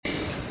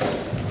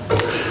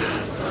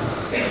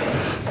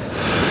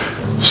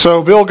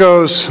So Bill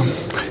goes,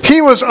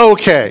 he was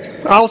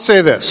okay. I'll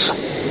say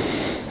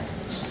this.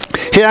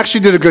 He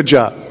actually did a good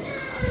job.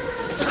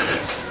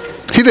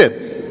 He did.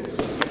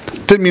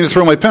 Didn't mean to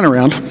throw my pen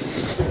around.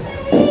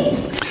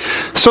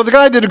 So the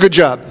guy did a good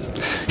job.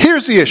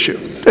 Here's the issue.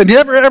 And you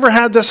ever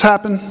had this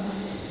happen?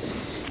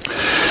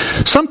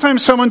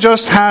 Sometimes someone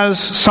just has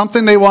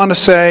something they want to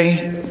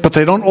say, but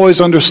they don't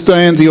always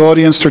understand the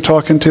audience they're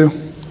talking to. Do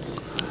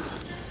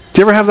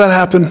you ever have that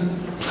happen?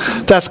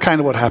 That's kind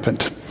of what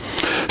happened.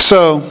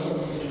 So,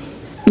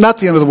 not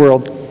the end of the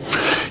world.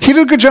 He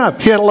did a good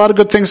job. He had a lot of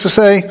good things to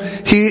say.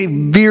 He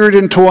veered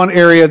into one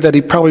area that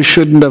he probably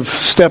shouldn't have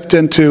stepped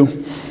into.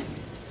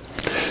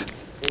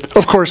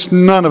 Of course,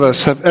 none of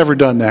us have ever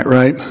done that,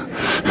 right?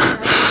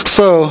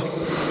 So,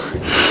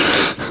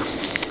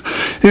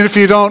 and if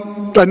you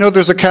don't, I know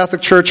there's a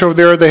Catholic church over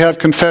there, they have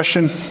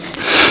confession.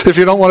 If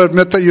you don't want to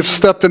admit that you've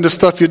stepped into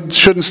stuff you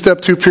shouldn't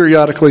step to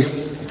periodically.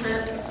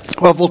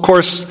 Well, of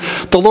course,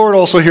 the Lord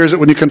also hears it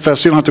when you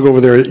confess. You don't have to go over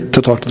there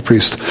to talk to the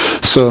priest.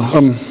 So,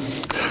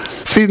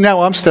 see,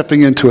 now I'm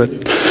stepping into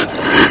it.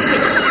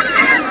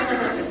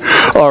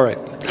 All right.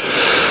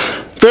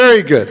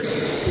 Very good.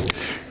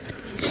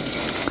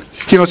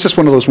 You know, it's just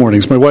one of those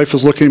mornings. My wife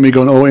is looking at me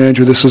going, oh,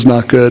 Andrew, this is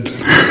not good.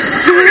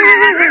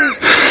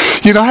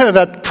 You know how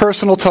that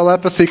personal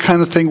telepathy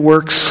kind of thing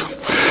works?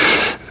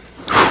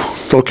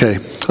 Okay,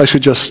 I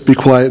should just be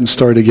quiet and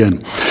start again.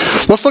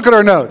 Let's look at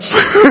our notes.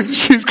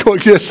 She's going,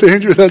 yes,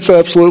 Andrew, that's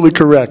absolutely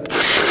correct.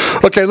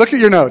 Okay, look at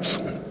your notes.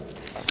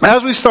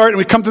 As we start and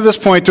we come to this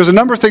point, there's a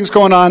number of things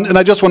going on, and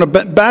I just want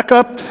to back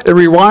up and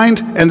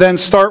rewind and then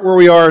start where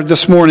we are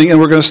this morning.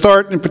 And we're going to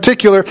start in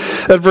particular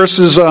at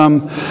verses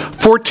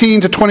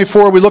 14 to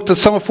 24. We looked at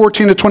some of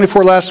 14 to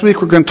 24 last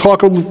week. We're going to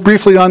talk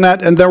briefly on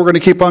that, and then we're going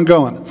to keep on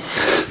going.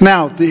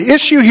 Now, the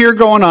issue here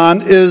going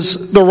on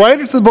is the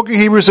writer to the book of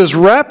Hebrews is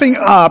wrapping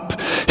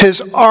up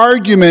his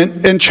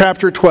argument in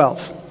chapter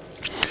 12.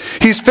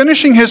 He's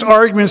finishing his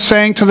argument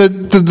saying to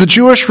the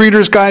Jewish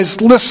readers,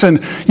 guys, listen,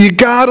 you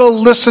gotta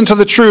listen to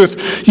the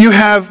truth.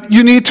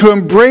 You need to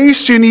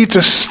embrace, you need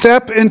to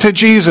step into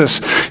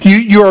Jesus.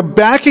 You are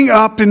backing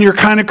up and you're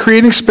kind of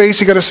creating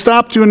space. You gotta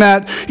stop doing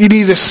that. You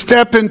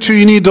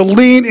need to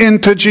lean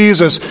into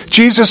Jesus.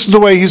 Jesus is the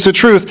way, he's the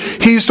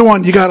truth. He's the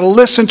one. You gotta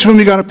listen to him,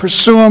 you gotta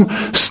pursue him,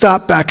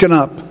 stop backing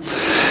up.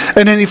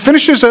 And then he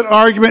finishes that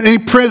argument and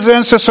he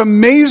presents this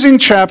amazing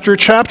chapter.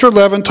 Chapter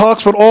 11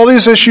 talks about all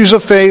these issues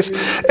of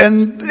faith,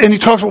 and he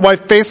talks about why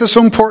faith is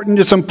so important.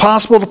 It's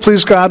impossible to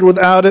please God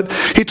without it.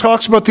 He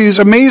talks about these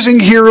amazing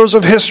heroes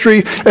of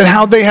history and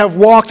how they have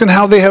walked and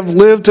how they have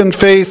lived in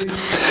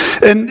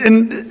faith.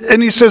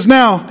 And he says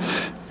now,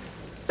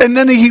 and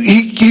then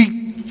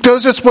he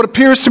does this, what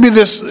appears to be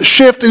this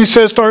shift, and he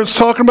starts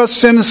talking about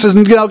sin and says,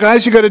 now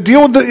guys, you got to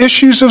deal with the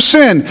issues of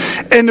sin.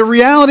 And the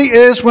reality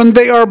is when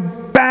they are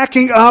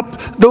backing up,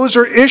 those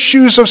are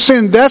issues of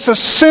sin. That's a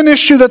sin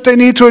issue that they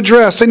need to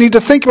address. They need to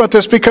think about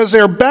this because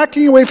they're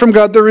backing away from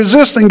God. They're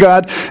resisting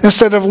God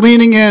instead of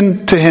leaning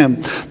in to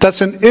him.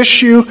 That's an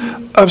issue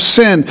of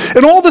sin.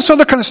 And all this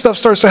other kind of stuff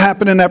starts to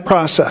happen in that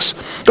process.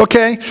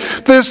 Okay?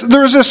 There's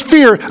this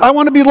fear. I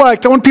want to be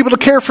liked. I want people to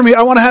care for me.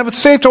 I want to have it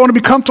safe. I want to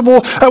be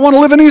comfortable. I want to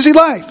live an easy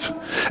life.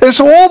 And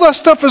so all that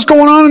stuff is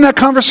going on in that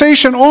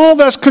conversation. All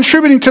that's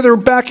contributing to their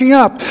backing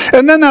up.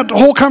 And then that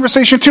whole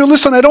conversation too.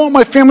 Listen, I don't want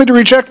my family to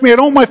reject me. I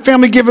don't want my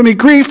family giving me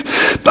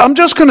grief. I'm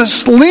just going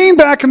to lean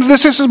back into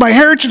this. This is my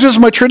heritage. This is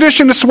my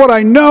tradition. This is what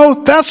I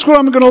know. That's what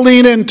I'm going to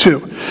lean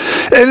into.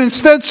 And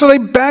instead, so they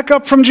back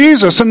up from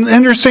Jesus. And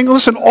they're saying,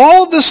 listen,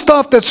 all of this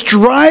stuff that's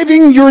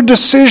driving your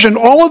decision,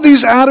 all of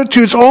these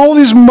attitudes, all of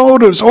these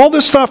motives, all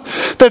this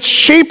stuff that's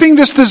shaping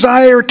this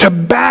desire to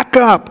back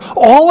up,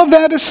 all of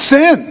that is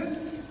sin.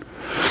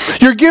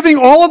 You're giving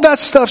all of that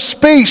stuff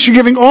space. You're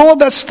giving all of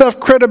that stuff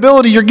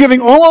credibility. You're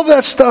giving all of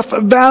that stuff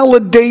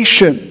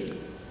validation.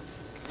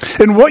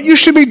 And what you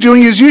should be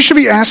doing is you should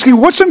be asking,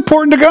 what's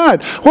important to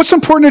God? What's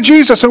important to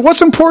Jesus? And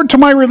what's important to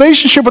my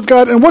relationship with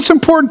God? And what's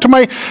important to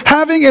my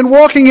having and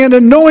walking in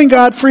and knowing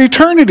God for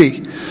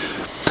eternity?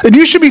 And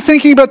you should be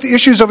thinking about the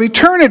issues of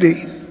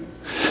eternity.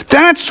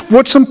 That's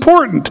what's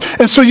important.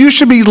 And so you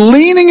should be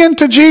leaning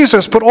into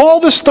Jesus. But all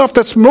the stuff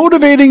that's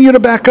motivating you to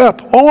back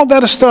up, all of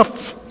that is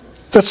stuff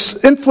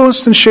that's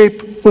influenced and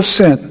shaped with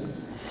sin.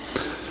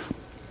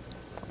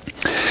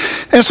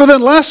 And so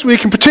then last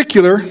week in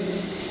particular,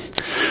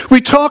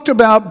 we talked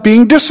about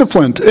being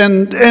disciplined.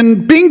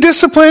 And being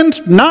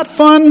disciplined, not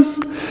fun,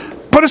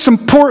 but it's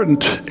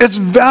important. It's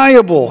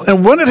valuable.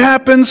 And when it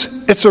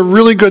happens, it's a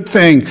really good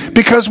thing.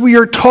 Because we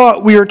are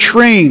taught, we are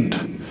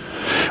trained.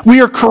 We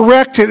are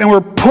corrected and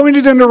we're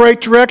pointed in the right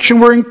direction.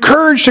 We're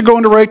encouraged to go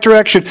in the right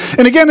direction.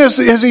 And again, as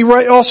he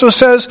also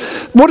says,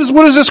 what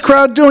is this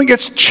crowd doing?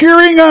 It's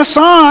cheering us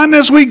on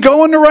as we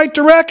go in the right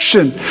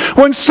direction.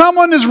 When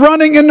someone is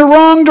running in the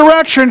wrong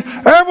direction,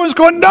 everyone's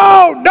going,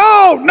 no,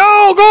 go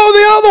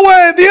the other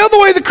way. The other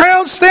way. The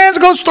crowd stands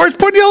and starts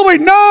pointing the other way.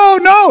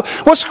 No.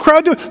 What's the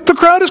crowd doing? The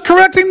crowd is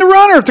correcting the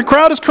runner. The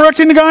crowd is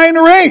correcting the guy in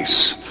the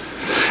race.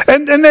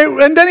 And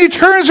then he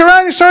turns around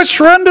and he starts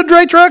running the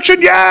right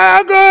direction.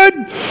 Yeah,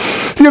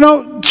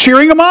 good.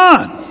 Cheering him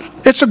on.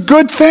 It's a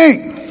good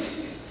thing.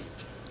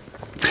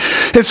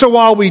 And so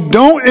while we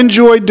don't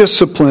enjoy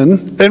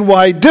discipline, and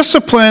why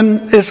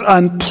discipline is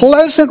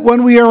unpleasant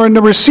when we are on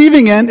the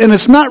receiving end, and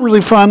it's not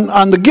really fun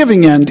on the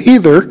giving end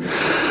either,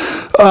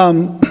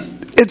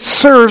 it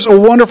serves a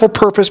wonderful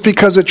purpose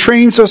because it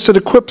trains us, it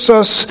equips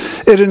us,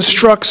 it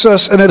instructs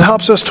us, and it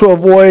helps us to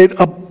avoid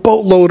a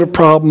boatload of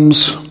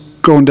problems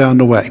going down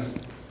the way.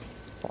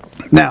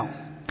 Now,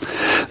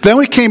 then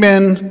we came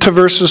in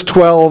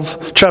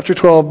to chapter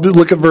 12,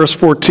 look at verse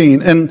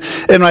 14. And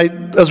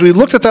as we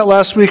looked at that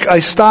last week, I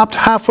stopped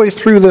halfway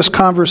through this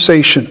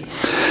conversation.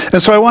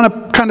 And so I want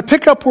to kind of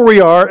pick up where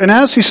we are. And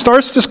as he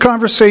starts this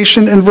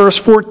conversation in verse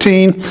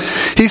 14,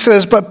 he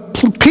says, but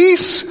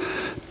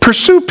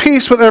pursue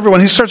peace with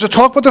everyone. He starts to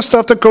talk about the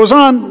stuff that goes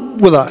on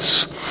with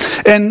us.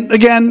 And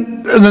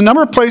again, in a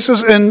number of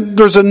places, and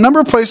there's a number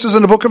of places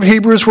in the book of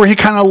Hebrews where he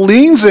kind of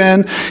leans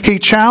in, he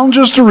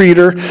challenges the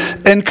reader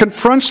and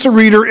confronts the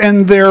reader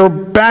in their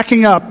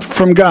backing up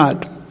from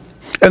God.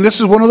 And this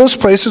is one of those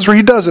places where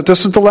he does it.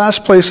 This is the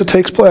last place it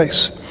takes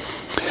place.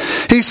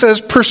 He says,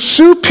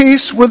 pursue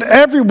peace with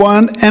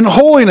everyone and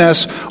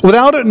holiness.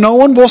 Without it, no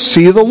one will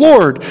see the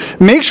Lord.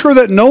 Make sure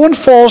that no one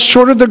falls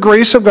short of the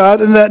grace of God,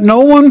 and that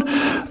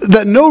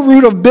no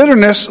root of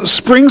bitterness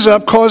springs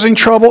up, causing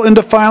trouble and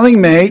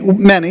defiling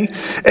many.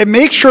 And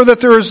make sure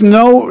that there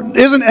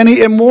isn't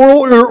any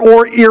immoral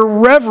or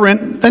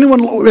irreverent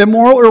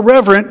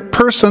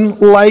person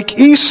like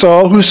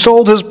Esau, who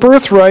sold his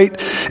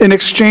birthright in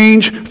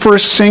exchange for a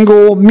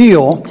single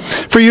meal.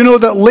 For you know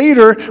that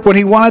later, when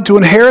he wanted to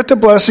inherit the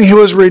blessing, he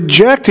was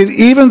rejected,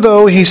 even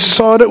though he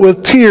sought it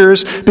with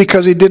tears,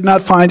 because he did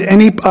not find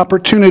any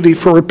opportunity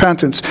for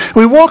repentance.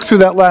 We walked through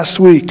that last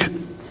week.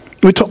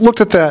 We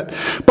looked at that.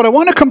 But I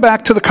want to come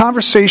back to the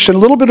conversation, a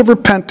little bit of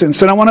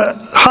repentance, and I want to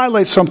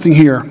highlight something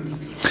here.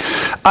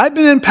 I've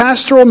been in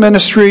pastoral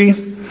ministry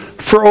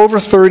for over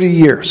 30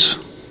 years.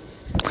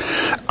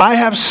 I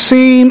have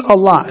seen a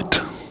lot.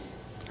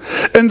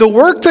 And the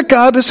work that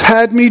God has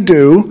had me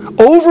do,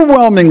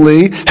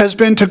 overwhelmingly, has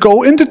been to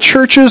go into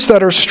churches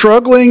that are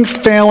struggling,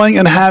 failing,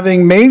 and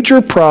having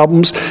major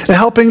problems, and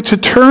helping to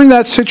turn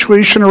that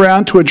situation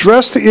around, to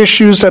address the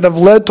issues that have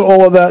led to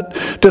all of that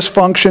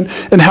dysfunction,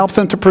 and help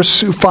them to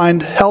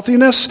find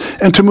healthiness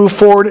and to move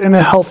forward in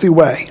a healthy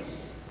way.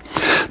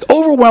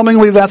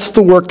 Overwhelmingly, that's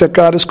the work that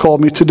God has called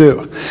me to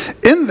do.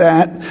 In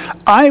that,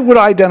 I would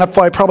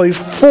identify probably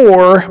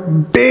 4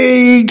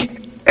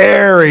 big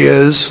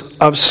areas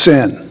of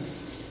sin.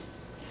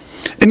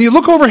 And you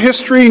look over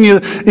history and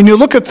you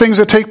look at things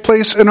that take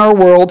place in our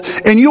world,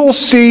 and you will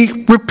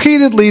see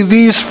repeatedly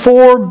these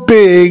 4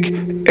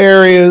 big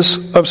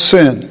areas of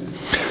sin.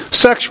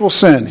 Sexual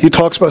sin. He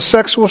talks about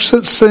sexual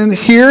sin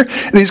here,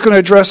 and he's going to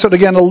address it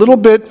again a little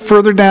bit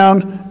further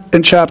down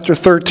in chapter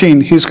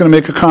 13. He's going to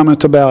make a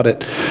comment about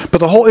it. But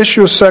the whole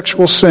issue of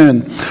sexual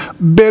sin.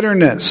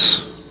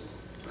 Bitterness.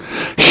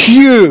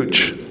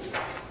 Huge.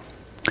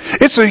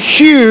 It's a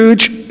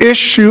huge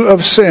issue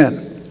of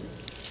sin.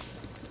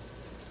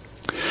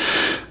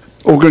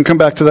 We're going to come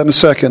back to that in a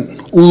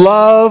second.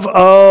 Love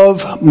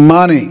of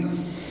money.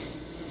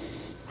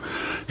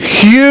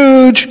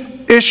 Huge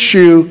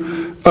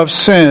issue of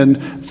sin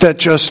that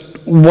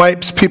just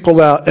wipes people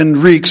out and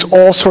wreaks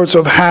all sorts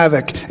of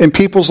havoc in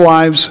people's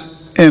lives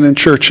and in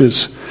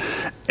churches.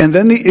 And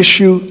then the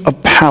issue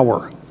of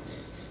power.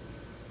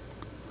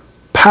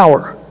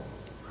 Power.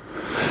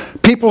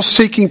 People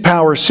seeking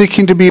power,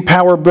 seeking to be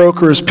power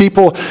brokers,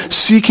 people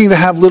seeking to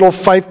have little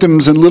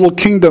fiefdoms and little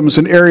kingdoms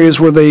in areas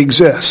where they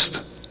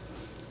exist.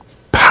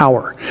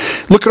 Power.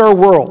 Look at our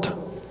world.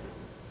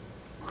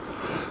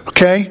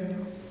 Okay?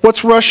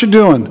 What's Russia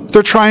doing?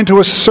 They're trying to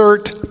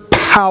assert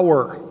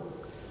power.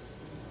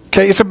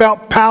 Okay? It's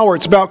about power.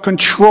 It's about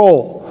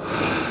control.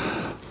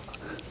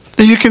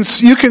 You can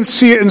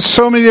see it in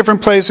so many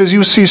different places.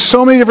 You see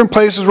so many different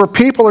places where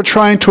people are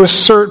trying to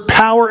assert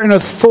power and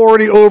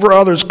authority over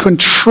others,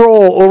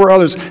 control over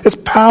others. It's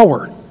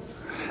power.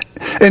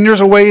 And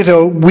there's a way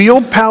to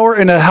wield power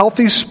in a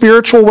healthy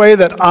spiritual way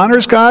that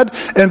honors God,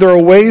 and there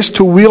are ways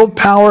to wield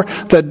power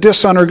that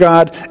dishonor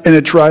God and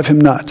that drive him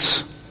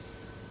nuts.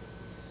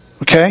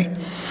 Okay?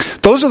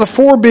 Those are the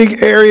 4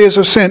 big areas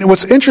of sin. And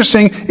what's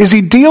interesting is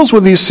he deals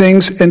with these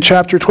things in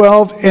chapter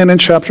 12 and in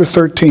chapter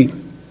 13.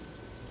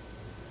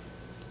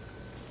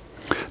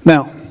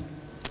 Now,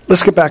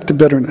 let's get back to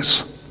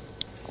bitterness.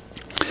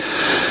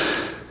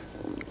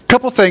 A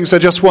couple things I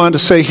just wanted to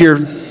say here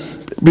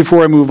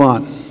before I move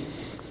on.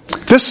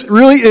 This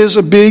really is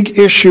a big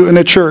issue in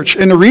the church.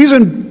 And the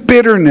reason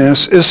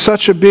bitterness is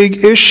such a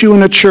big issue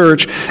in the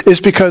church is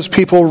because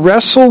people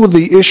wrestle with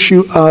the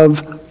issue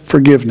of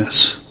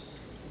forgiveness.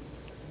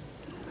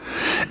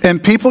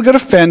 And people get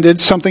offended.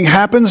 Something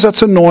happens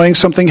that's annoying.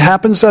 Something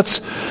happens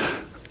that's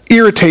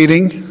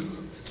irritating.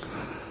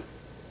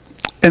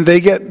 And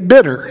they get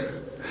bitter.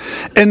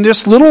 And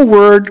this little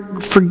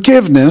word,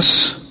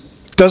 forgiveness,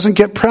 doesn't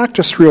get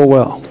practiced real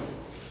well.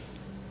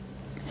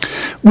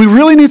 we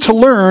really need to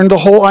learn the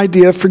whole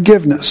idea of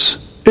forgiveness.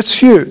 It's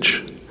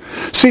huge.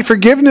 See,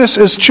 forgiveness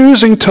is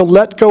choosing to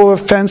let go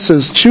of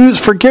offenses.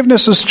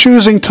 Forgiveness is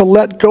choosing to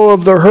let go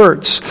of the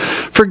hurts.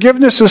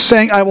 Forgiveness is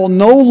saying, I will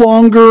no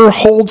longer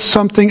hold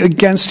something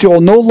against you. I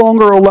will no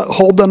longer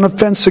hold an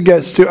offense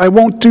against you. I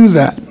won't do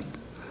that.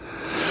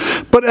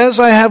 But as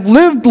I have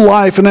lived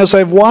life and as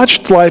I've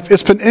watched life,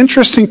 it's been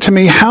interesting to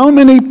me how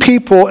many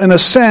people, in a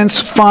sense,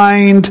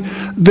 find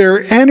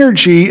their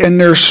energy and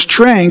their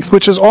strength,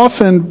 which is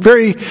often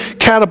very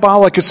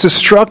catabolic, it's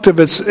destructive,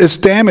 it's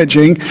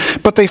damaging,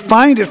 but they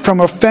find it from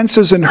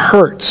offenses and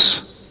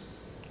hurts.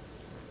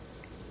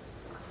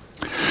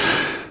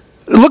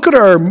 Look at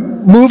our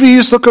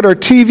movies, look at our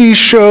TV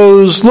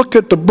shows, look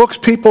at the books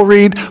people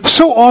read.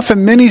 So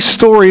often many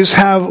stories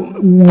have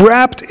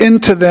wrapped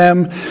into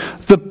them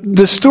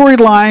the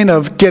storyline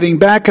of getting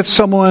back at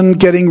someone,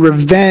 getting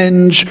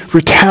revenge,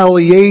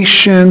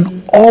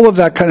 retaliation, all of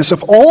that kind of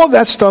stuff. All of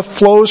that stuff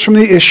flows from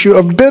the issue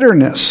of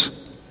bitterness.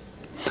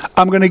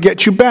 I'm going to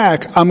get you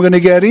back. I'm going to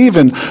get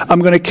even.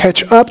 I'm going to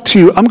catch up to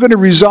you. I'm going to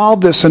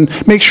resolve this and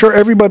make sure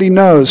everybody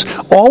knows.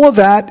 All of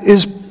that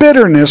is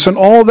bitterness, and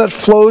all of that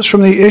flows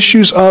from the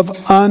issues of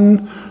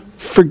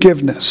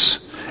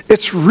unforgiveness.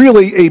 It's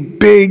really a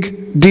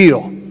big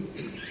deal.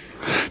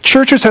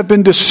 Churches have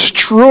been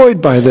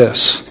destroyed by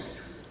this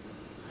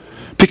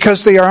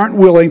because they aren't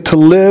willing to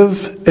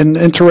live and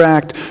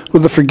interact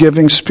with the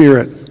forgiving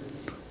Spirit.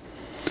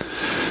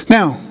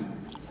 Now,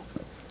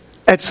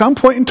 at some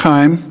point in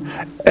time,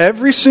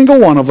 every single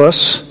one of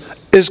us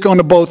is going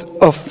to both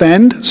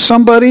offend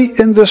somebody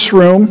in this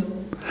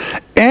room,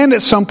 and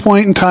at some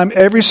point in time,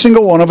 every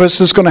single one of us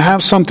is going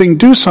to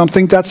do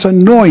something that's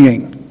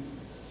annoying.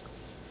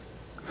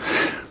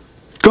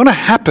 Going to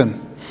happen.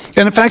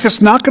 And in fact,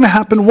 it's not going to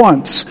happen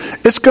once.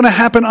 It's going to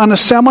happen on a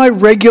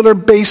semi-regular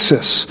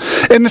basis.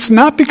 And it's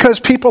not because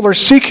people are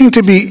seeking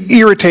to be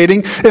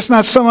irritating. It's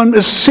not someone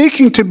is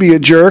seeking to be a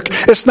jerk.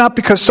 It's not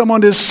because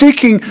someone is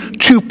seeking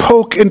to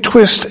poke and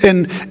twist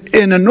and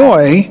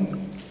annoy.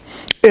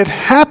 It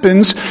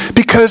happens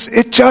because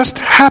it just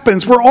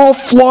happens. We're all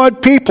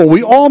flawed people.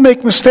 We all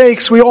make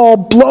mistakes. We all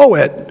blow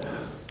it.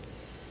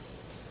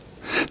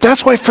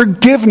 That's why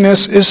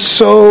forgiveness is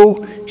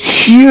so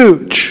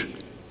huge.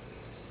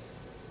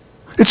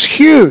 It's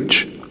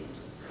huge.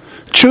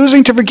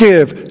 Choosing to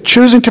forgive,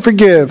 choosing to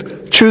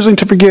forgive, choosing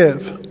to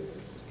forgive.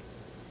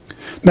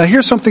 Now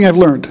here's something I've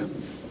learned.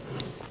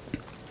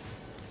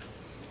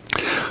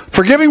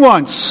 Forgiving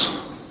once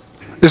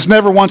is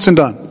never once and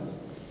done.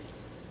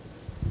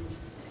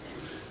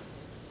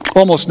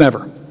 Almost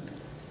never.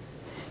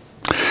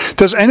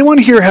 Does anyone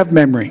here have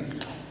memory?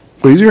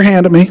 Raise your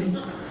hand at me.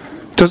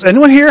 Does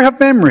anyone here have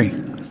memory?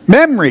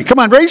 Memory. Come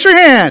on, raise your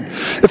hand.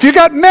 If you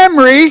got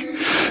memory,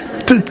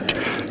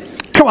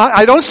 come on,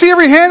 I don't see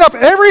every hand up.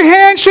 Every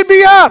hand should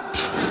be up.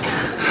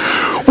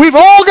 We've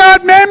all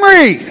got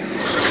memory.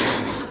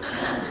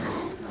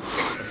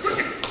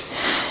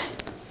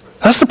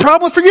 That's the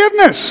problem with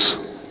forgiveness.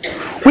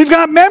 We've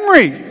got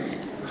memory.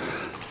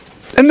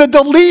 And the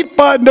delete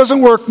button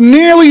doesn't work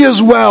nearly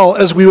as well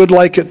as we would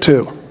like it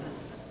to.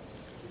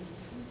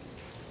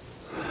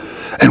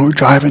 And we're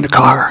driving the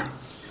car.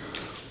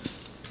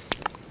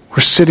 We're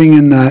sitting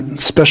in that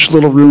special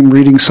little room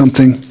reading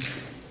something.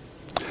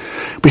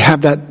 We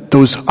have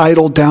those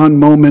idle down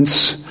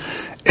moments,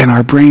 and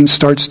our brain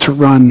starts to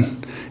run,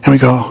 and we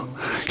go,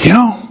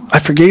 I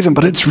forgave them,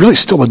 but it's really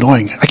still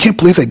annoying. I can't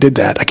believe they did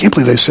that. I can't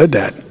believe they said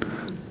that.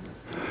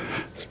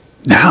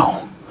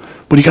 Now,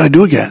 what do you got to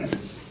do again?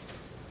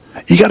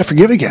 You got to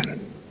forgive again.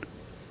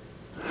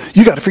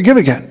 You got to forgive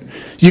again.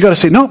 You got to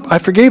say, no, I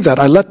forgave that.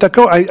 I let that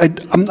go.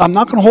 I'm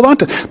not going to hold on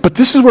to it. But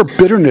this is where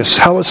bitterness,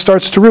 how it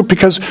starts to root,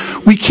 because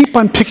we keep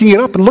on picking it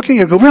up and looking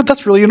at it and go, well,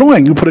 that's really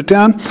annoying. You put it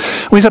down.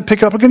 We have to pick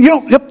it up again.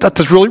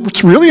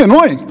 It's really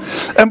annoying.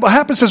 And what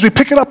happens is we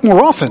pick it up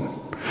more often.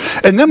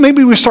 And then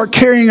maybe we start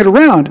carrying it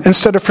around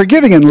instead of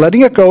forgiving and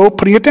letting it go,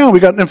 putting it down.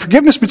 And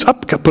forgiveness means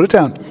up, put it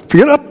down.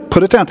 Forget it up,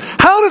 put it down.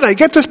 How did I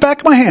get this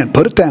back in my hand?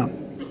 Put it down.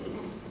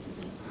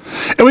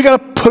 And we got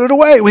to put it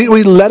away.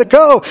 We let it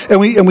go, and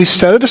we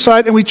set it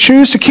aside, and we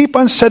choose to keep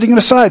on setting it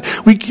aside.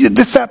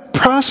 It's that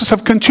process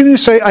of continuing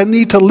to say, I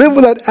need to live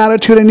with that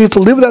attitude. I need to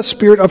live with that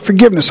spirit of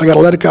forgiveness. I got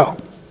to let it go.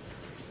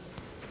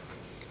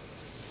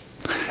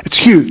 It's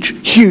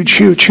huge, huge,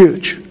 huge,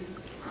 huge.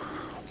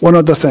 One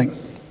other thing.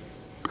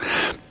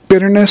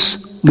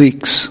 Bitterness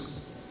leaks.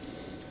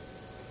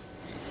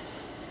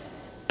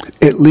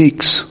 It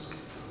leaks.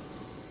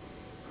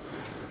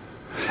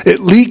 It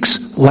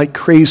leaks like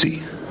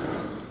crazy.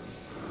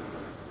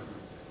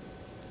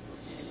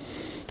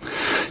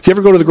 Do you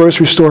ever go to the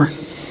grocery store?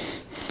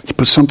 You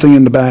put something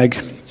in the bag.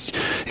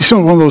 You see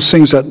one of those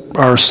things that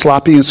are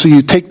sloppy, and so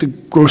you take the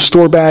grocery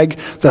store bag,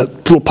 that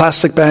little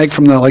plastic bag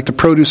from the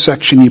produce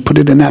section, you put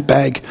it in that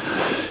bag,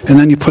 and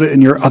then you put it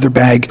in your other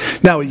bag.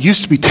 Now, it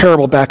used to be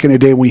terrible back in the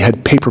day when we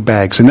had paper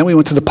bags, and then we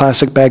went to the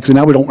plastic bags, and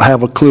now we don't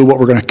have a clue what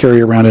we're going to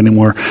carry around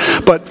anymore.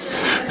 But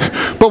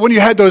when you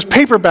had those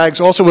paper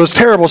bags, also it was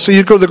terrible. So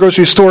you'd go to the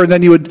grocery store, and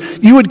then you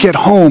would get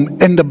home,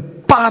 and the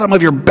bottom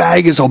of your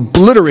bag is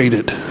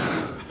obliterated.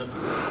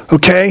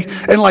 Okay?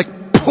 And like,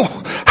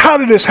 how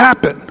did this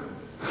happen?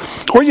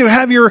 Or you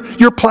have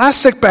your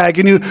plastic bag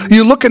and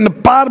you look in the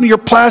bottom of your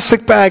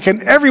plastic bag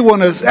and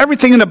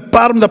everything in the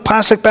bottom of the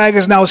plastic bag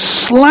is now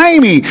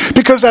slimy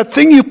because that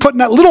thing you put in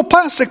that little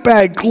plastic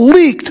bag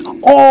leaked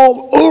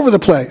all over the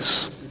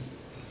place.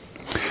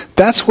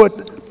 That's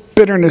what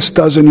bitterness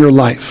does in your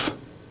life.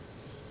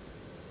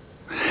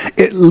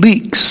 It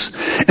leaks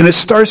and it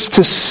starts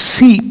to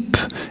seep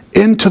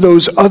into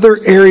those other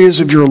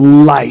areas of your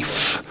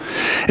life.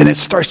 And it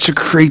starts to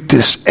create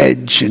this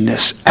edge and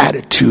this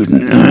attitude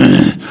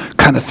and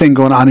kind of thing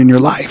going on in your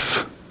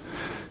life.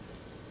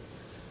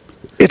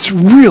 It's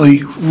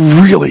really,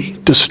 really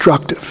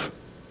destructive.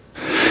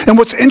 And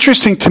what's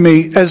interesting to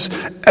me, as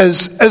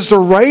the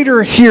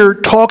writer here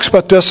talks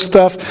about this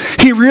stuff,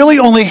 he really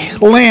only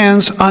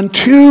lands on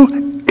two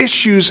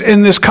issues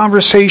in this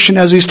conversation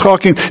as he's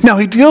talking. Now,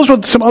 he deals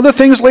with some other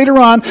things later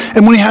on,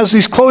 and when he has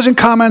these closing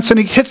comments and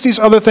he hits these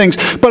other things.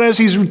 But as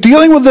he's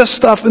dealing with this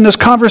stuff in this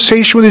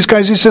conversation with these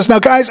guys, he says, now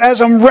guys,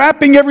 as I'm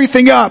wrapping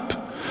everything up,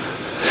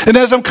 and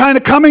as I'm kind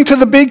of coming to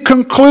the big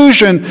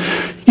conclusion,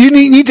 you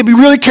need to be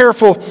really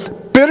careful.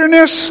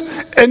 Bitterness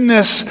and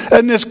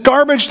this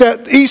garbage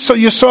that Esau,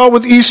 you saw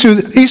with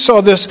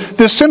Esau,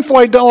 this sinful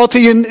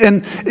idolatry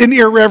and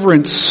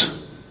irreverence.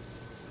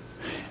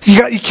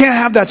 You can't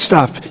have that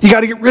stuff. You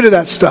got to get rid of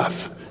that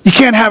stuff. You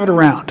can't have it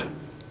around.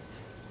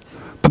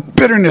 But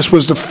bitterness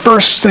was the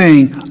first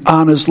thing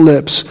on his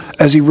lips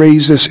as he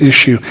raised this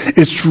issue.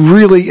 It's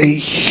really a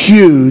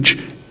huge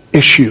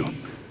issue.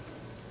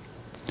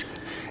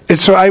 And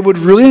so I would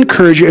really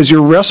encourage you as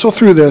you wrestle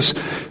through this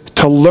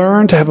to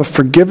learn to have a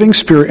forgiving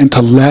spirit and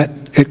to let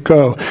it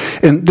go.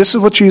 And this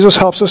is what Jesus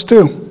helps us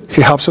do.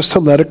 He helps us to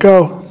let it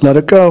go. Let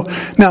it go.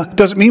 Now,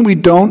 does it mean we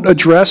don't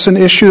address an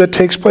issue that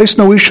takes place?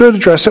 No, we should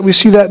address it. We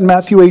see that in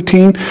Matthew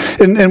 18,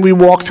 and we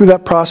walk through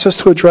that process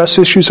to address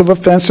issues of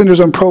offense, and there's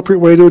an appropriate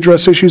way to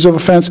address issues of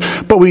offense,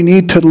 but we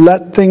need to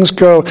let things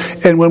go.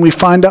 And when we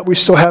find out we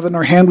still have it in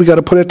our hand, we got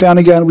to put it down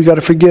again. We got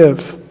to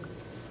forgive.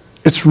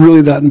 It's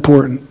really that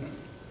important.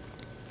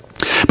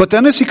 But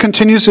then as he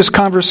continues this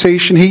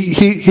conversation,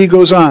 he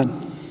goes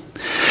on.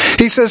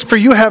 He says, for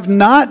you have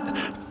not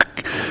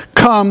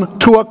come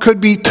to what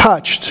could be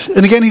touched.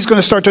 And again, he's going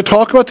to start to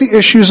talk about the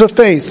issues of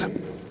faith.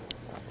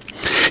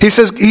 He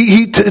says,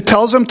 he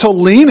tells them to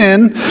lean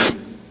in,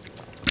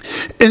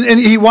 and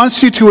he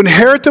wants you to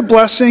inherit the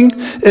blessing,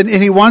 and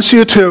he wants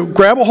you to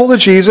grab a hold of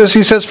Jesus.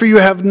 He says, for you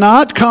have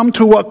not come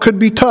to what could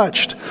be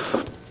touched.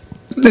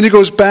 Then he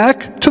goes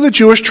back to the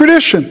Jewish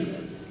tradition.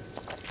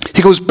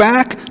 He goes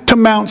back to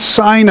Mount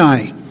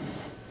Sinai.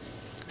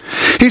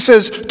 He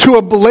says, to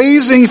a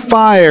blazing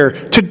fire,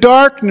 to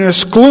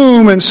darkness,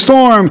 gloom, and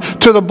storm,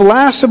 to the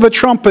blast of a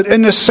trumpet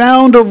and the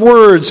sound of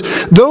words.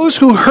 Those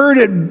who heard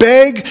it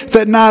begged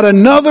that not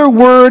another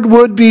word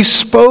would be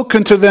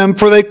spoken to them,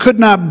 for they could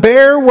not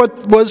bear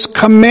what was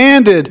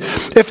commanded.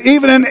 If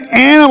even an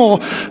animal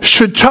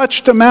should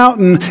touch the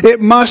mountain, it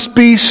must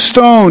be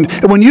stoned.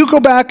 And when you go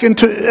back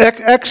into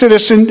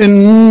Exodus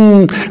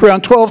in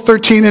around 12,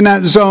 13 in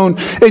that zone,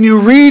 and you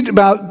read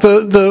about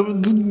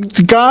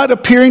the God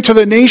appearing to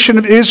the nation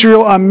of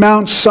Israel on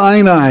Mount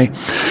Sinai.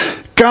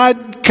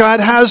 God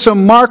has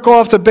them mark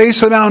off the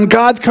base of the mountain.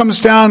 God comes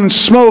down and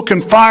smoke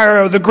and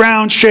fire, the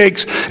ground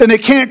shakes, and they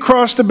can't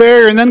cross the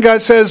barrier. And then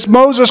God says,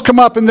 Moses, come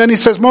up. And then he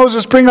says,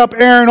 Moses, bring up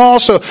Aaron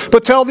also.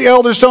 But tell the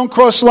elders, don't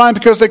cross the line,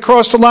 because they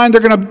cross the line,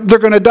 they're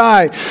gonna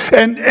die.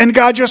 And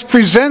God just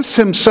presents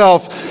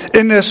himself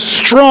in this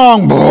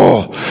strong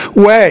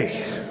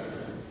way.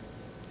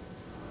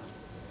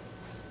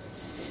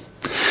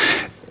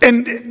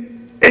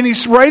 And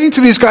he's writing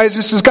to these guys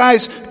and says,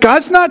 guys,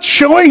 God's not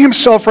showing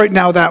himself right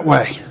now that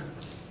way.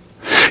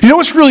 You know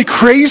what's really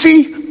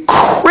crazy?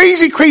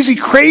 Crazy?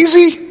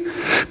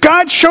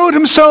 God showed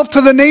himself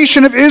to the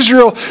nation of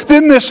Israel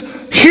in this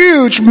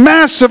huge,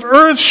 massive,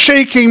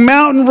 earth-shaking,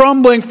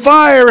 mountain-rumbling,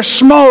 fire,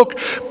 smoke,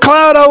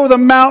 cloud over the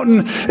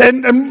mountain,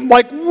 and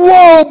like,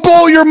 whoa,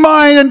 blow your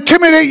mind,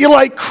 intimidate you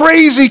like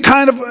crazy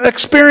kind of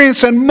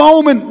experience and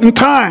moment in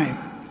time.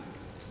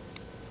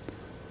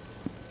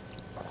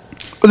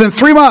 Within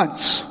 3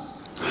 months,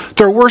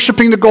 they're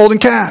worshiping the golden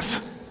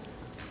calf.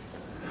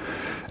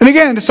 And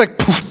again, it's like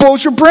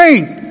blows your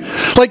brain.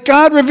 Like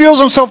God reveals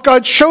himself,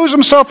 God shows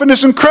himself in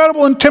this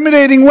incredible,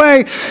 intimidating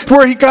way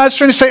where God's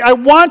trying to say, I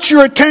want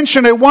your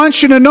attention, I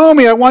want you to know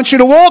me, I want you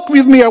to walk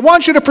with me, I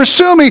want you to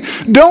pursue me,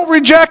 don't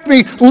reject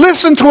me,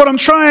 listen to what I'm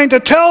trying to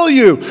tell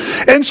you.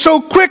 And so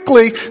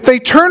quickly, they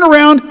turn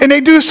around and they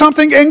do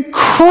something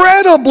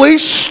incredibly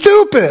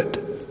stupid.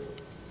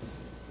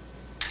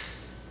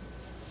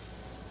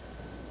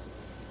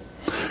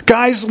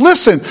 Guys,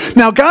 listen.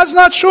 Now, God's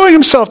not showing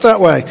himself that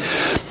way.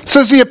 It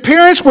says the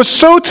appearance was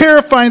so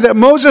terrifying that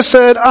Moses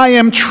said, I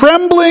am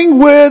trembling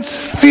with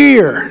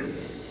fear.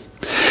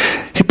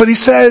 But he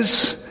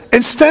says,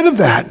 instead of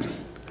that,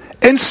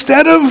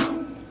 instead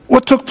of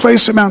what took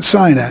place at Mount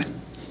Sinai,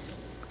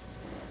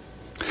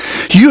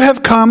 you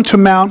have come to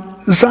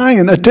Mount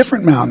Zion, a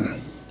different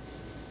mountain.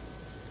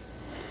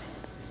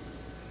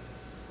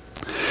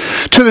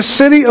 to the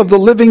city of the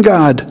living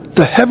God,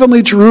 the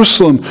heavenly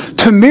Jerusalem,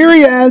 to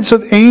myriads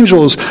of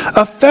angels,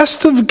 a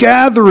festive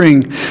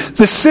gathering,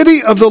 the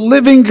city of the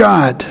living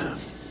God.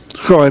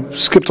 Oh, I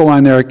skipped a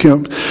line there.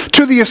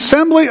 To the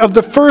assembly of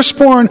the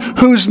firstborn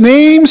whose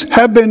names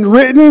have been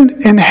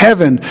written in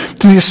heaven.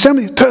 To the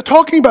assembly,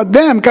 talking about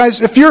them,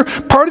 guys, if you're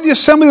part of the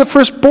assembly of the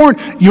firstborn,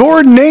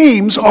 your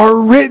names are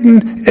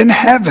written in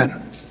heaven.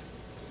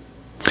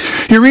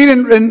 You read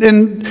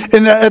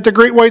at the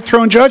great white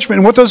throne judgment,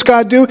 and what does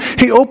God do?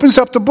 He opens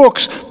up the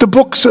books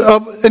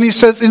of, and he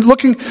says, in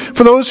looking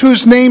for those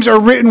whose names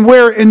are written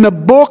where? In the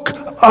book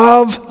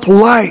of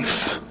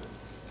life.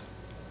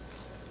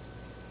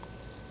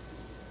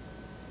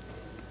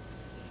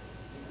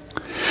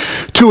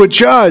 To a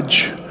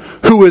judge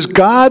who is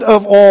God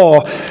of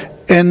all,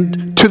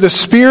 and to the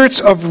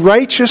spirits of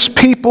righteous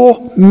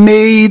people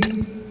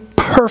made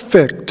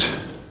perfect.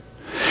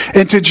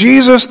 And to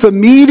Jesus, the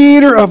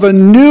mediator of a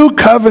new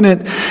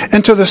covenant,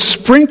 and to the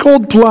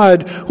sprinkled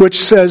blood, which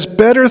says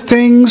better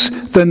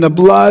things than the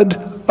blood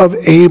of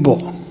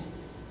Abel.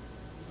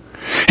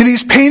 And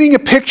he's painting a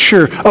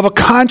picture of a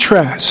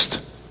contrast.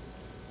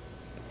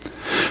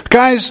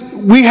 Guys,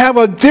 we have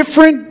a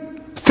different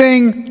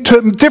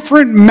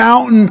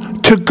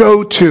mountain to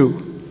go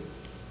to.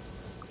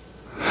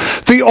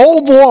 The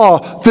old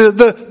law,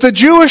 the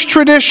Jewish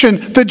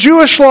tradition, the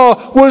Jewish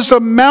law was the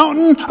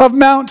mountain of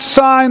Mount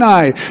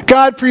Sinai.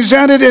 God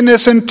presented in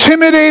this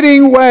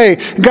intimidating way.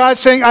 God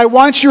saying, I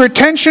want your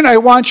attention, I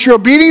want your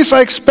obedience,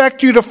 I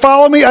expect you to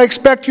follow me, I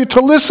expect you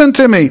to listen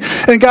to me.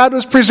 And God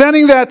was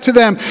presenting that to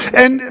them.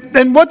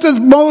 And what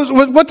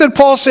did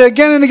Paul say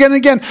again and again and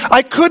again?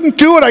 I couldn't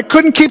do it, I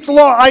couldn't keep the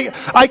law,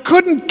 I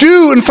couldn't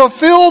do and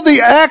fulfill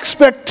the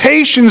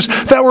expectations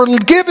that were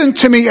given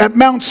to me at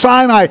Mount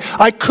Sinai.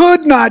 I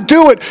could not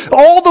do it.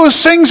 All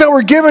those things that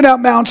were given at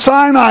Mount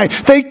Sinai,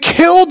 they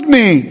killed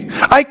me.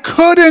 I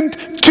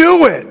couldn't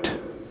do it.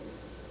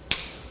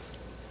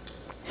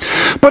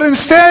 But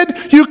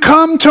instead, you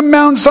come to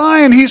Mount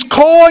Zion. He's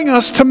calling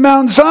us to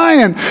Mount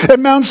Zion.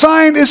 And Mount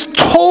Zion is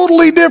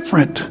totally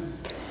different.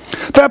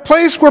 That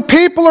place where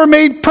people are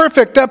made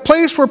perfect. That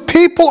place where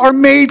people are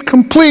made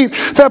complete.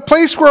 That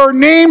place where our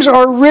names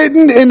are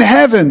written in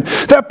heaven.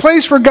 That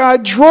place where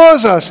God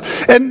draws us.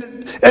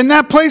 And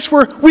that place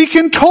where we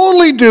can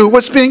totally do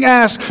what's being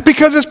asked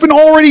because it's been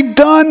already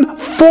done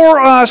for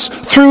us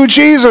through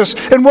Jesus.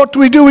 And what do?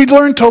 We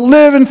learn to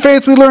live in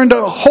faith. We learn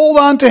to hold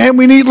on to Him.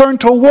 We learn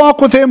to walk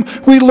with Him.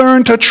 We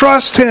learn to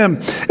trust Him.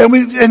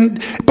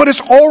 But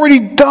it's already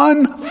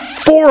done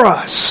for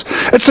us.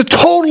 It's a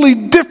totally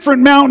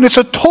different mountain. It's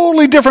a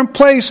totally different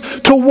place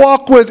to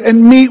walk with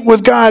and meet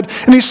with God.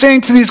 And He's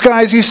saying to these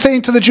guys, He's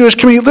saying to the Jewish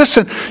community,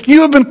 listen,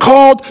 you have been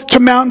called to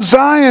Mount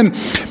Zion.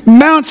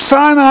 Mount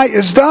Sinai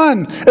is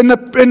done. And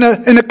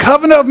the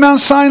covenant of Mount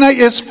Sinai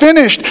is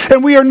finished.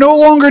 And we are no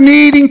longer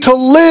needing to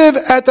live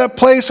at that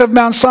place of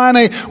Mount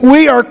Sinai.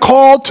 We are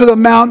called to the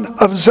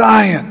Mount of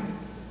Zion.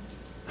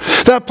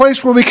 That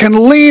place where we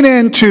can lean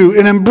into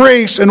and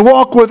embrace and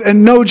walk with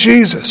and know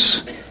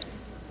Jesus.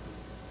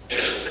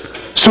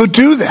 So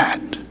do that.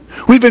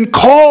 We've been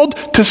called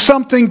to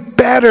something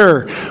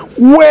better.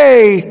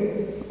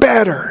 Way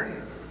better.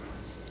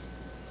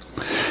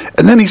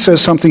 And then he says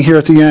something here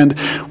at the end,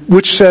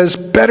 which says,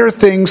 better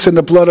things than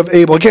the blood of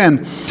Abel.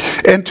 Again,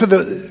 I'm just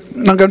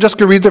going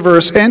to read the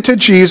verse. And to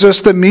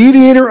Jesus, the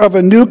mediator of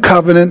a new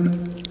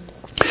covenant,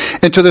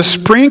 and to the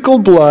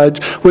sprinkled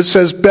blood, which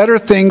says better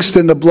things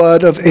than the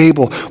blood of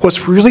Abel.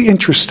 What's really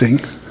interesting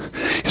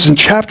is in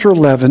chapter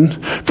 11,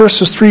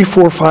 verses 3,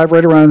 4, 5,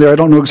 right around there. I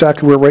don't know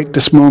exactly where right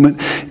this moment,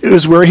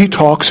 is where he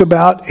talks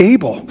about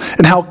Abel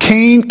and how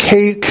Cain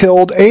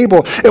killed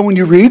Abel. And when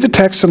you read the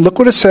text and look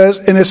what it says,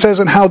 and it says,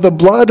 and how the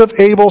blood of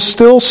Abel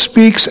still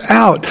speaks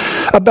out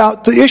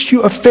about the issue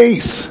of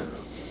faith.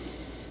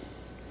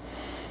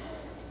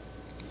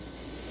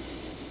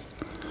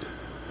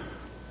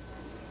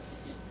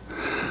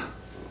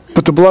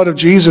 But the blood of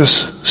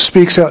Jesus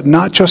speaks out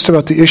not just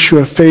about the issue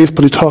of faith,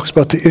 but he talks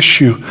about the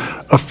issue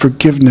of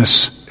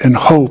forgiveness and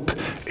hope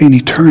in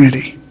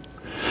eternity.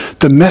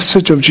 The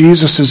message of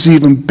Jesus is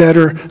even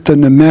better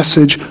than the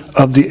message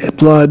of the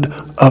blood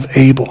of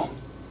Abel.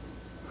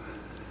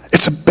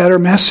 It's a better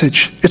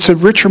message. It's a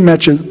richer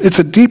message. It's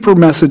a deeper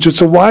message.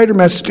 It's a wider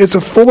message. It's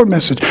a fuller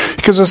message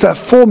because it's that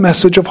full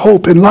message of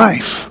hope in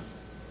life.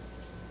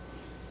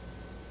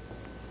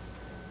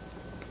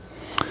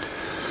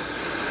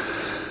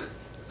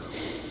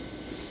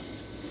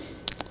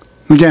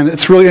 Again,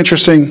 it's really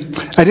interesting.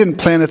 I didn't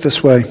plan it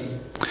this way.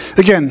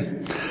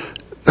 Again,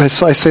 I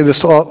say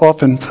this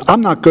often,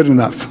 I'm not good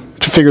enough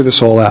to figure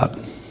this all out.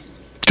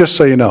 Just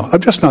so you know,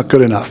 I'm just not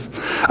good enough.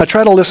 I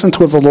try to listen to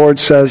what the Lord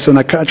says, and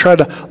I try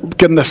to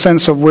get a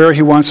sense of where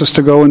he wants us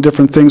to go in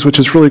different things, which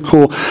is really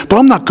cool. But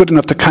I'm not good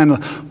enough to kind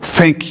of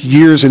think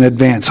years in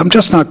advance. I'm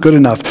just not good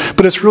enough.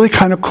 But it's really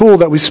kind of cool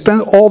that we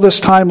spent all this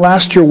time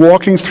last year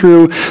walking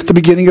through the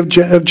beginning of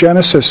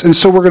Genesis. And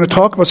so we're going to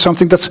talk about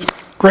something that's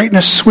right in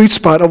a sweet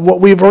spot of what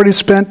we've already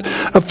spent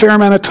a fair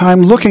amount of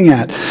time looking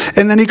at.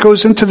 And then he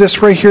goes into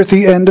this right here at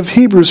the end of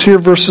Hebrews,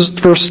 here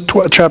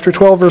chapter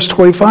 12, verse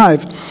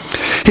 25.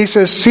 He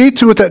says, see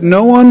to it that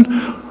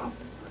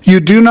you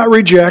do not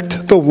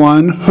reject the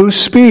one who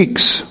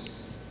speaks.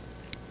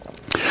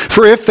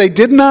 For if they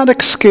did not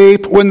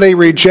escape when they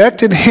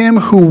rejected him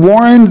who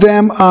warned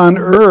them on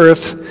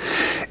earth,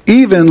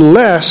 even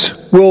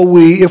less will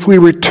we if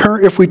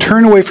we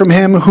turn away from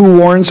him who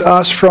warns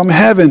us from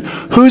heaven.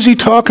 Who's he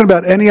talking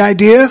about? Any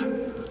idea?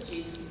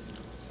 Jesus.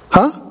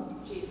 Huh?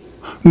 Jesus.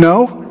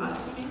 No.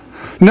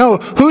 No.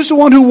 Who's the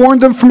one who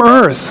warned them from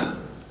earth?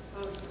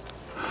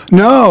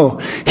 No.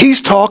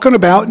 He's talking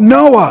about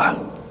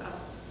Noah.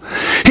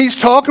 He's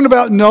talking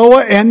about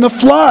Noah and the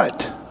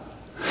flood.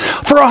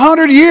 For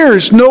 100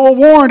 years, Noah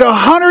warned.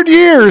 100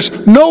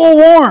 years, Noah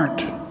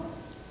warned.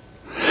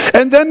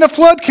 And then the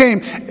flood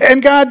came,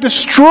 and God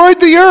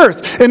destroyed the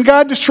earth. And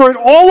God destroyed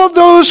all of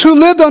those who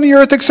lived on the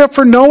earth except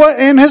for Noah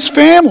and his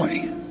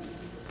family.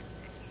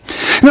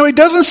 Now, he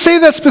doesn't say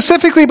that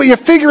specifically, but you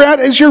figure out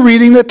as you're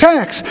reading the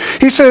text.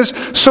 He says,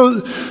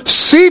 so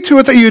see to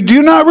it that you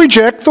do not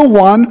reject the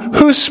one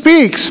who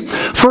speaks.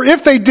 For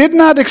if they did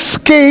not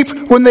escape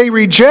when they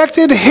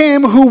rejected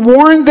him who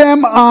warned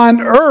them on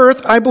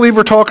earth, I believe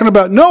we're talking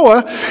about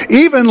Noah,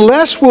 even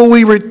less will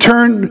we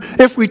return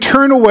if we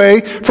turn away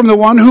from the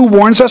one who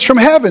warns us from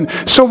heaven.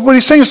 So what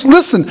he's saying is,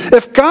 listen,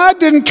 if God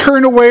didn't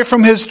turn away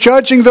from his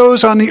judging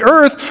those on the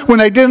earth when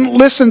they didn't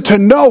listen to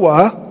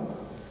Noah,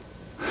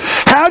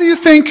 how do you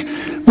think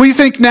we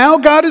think now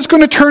God is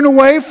going to turn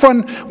away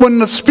from when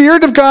the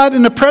Spirit of God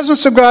and the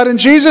presence of God and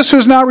Jesus,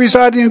 who's now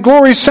residing in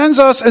glory, sends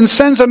us and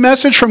sends a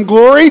message from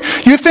glory?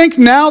 You think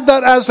now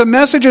that as the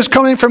message is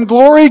coming from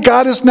glory,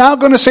 God is now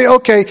going to say,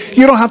 okay,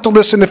 you don't have to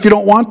listen if you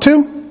don't want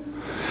to?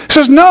 He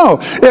says, no.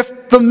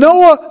 If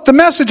the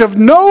message of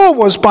Noah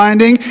was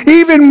binding,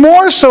 even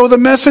more so the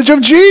message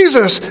of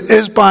Jesus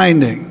is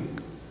binding.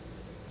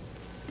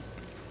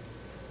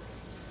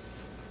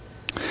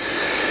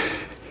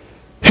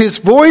 His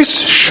voice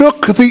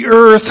shook the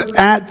earth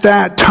at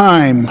that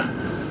time.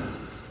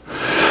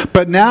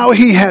 But now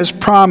he has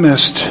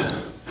promised,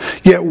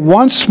 yet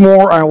once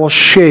more I will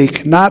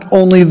shake not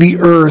only the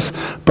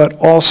earth, but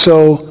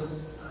also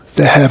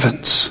the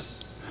heavens.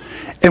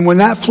 And when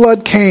that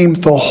flood came,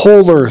 the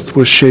whole earth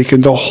was shaken.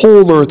 The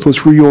whole earth was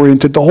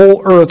reoriented. The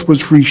whole earth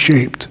was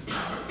reshaped.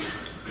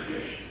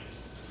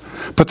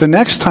 But the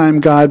next time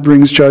God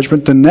brings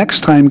judgment, the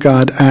next time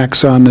God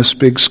acts on this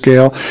big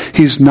scale,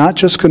 he's not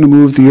just going to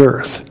move the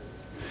earth.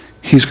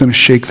 He's going to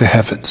shake the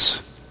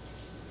heavens.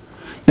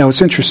 Now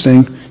it's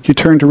interesting. You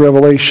turn to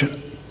Revelation.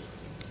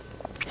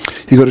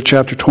 You go to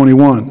chapter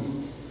 21.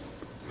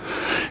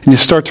 And you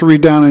start to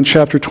read down in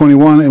chapter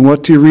 21, and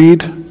what do you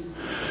read?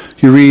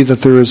 You read that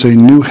there is a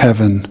new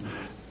heaven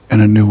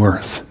and a new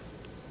earth.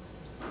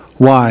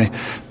 Why?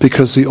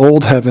 Because the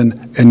old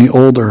heaven and the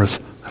old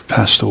earth have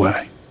passed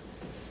away.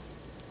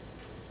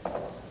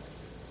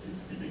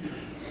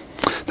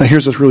 Now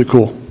here's what's really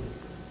cool.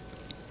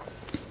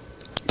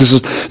 This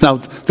is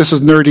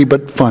nerdy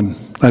but fun.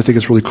 I think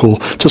it's really cool.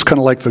 Just kind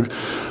of like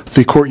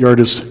the courtyard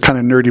is kind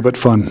of nerdy but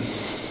fun.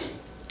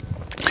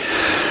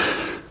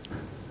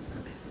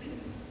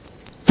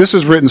 This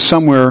is written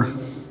somewhere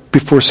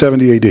before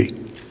 70 AD.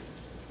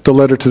 The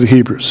letter to the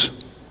Hebrews.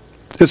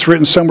 It's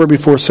written somewhere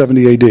before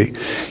 70 AD.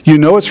 You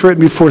know it's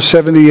written before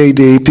 70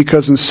 AD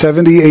because in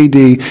 70 AD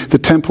the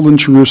temple in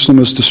Jerusalem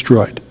was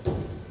destroyed.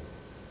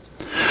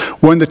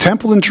 When the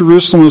temple in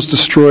Jerusalem was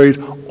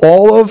destroyed,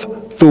 all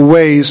of the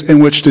ways in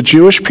which the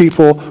Jewish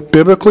people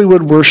biblically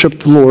would worship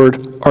the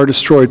Lord are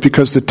destroyed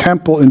because the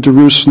temple in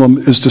Jerusalem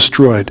is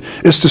destroyed.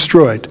 It's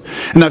destroyed.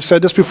 And I've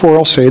said this before,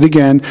 I'll say it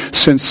again.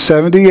 Since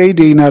 70 AD,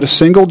 not a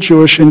single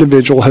Jewish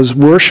individual has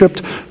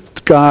worshipped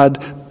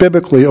God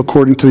biblically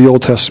according to the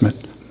Old Testament.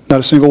 Not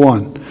a single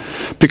one.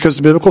 Because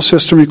the biblical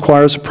system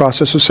requires a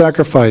process of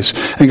sacrifice.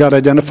 And God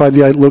identified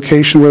the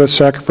location where that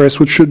sacrifice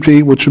should be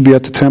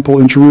at the temple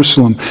in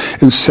Jerusalem.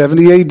 In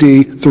 70 AD,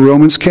 the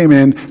Romans came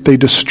in, they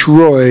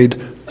destroyed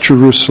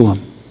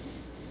Jerusalem.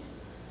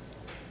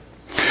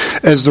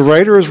 As the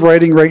writer is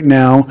writing right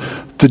now,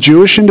 the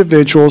Jewish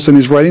individuals, and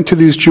he's writing to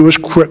these Jewish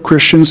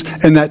Christians,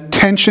 and that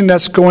tension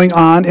that's going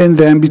on in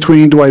them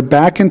between, do I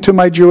back into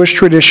my Jewish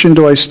tradition,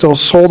 do I still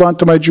hold on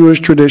to my Jewish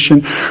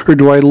tradition, or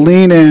do I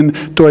lean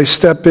in, do I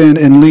step in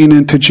and lean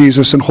into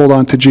Jesus and hold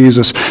on to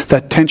Jesus?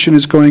 That tension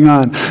is going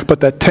on.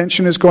 But that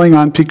tension is going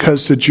on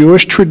because the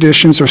Jewish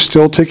traditions are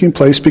still taking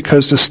place,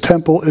 because this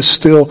temple is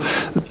still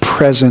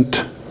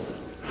present.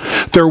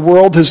 Their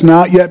world has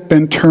not yet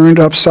been turned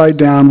upside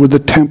down with the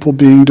temple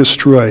being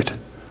destroyed.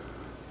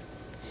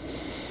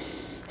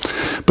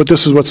 But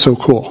this is what's so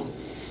cool.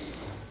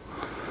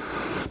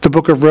 The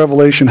book of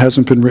Revelation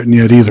hasn't been written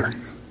yet either.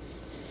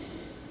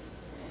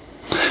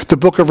 the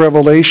book of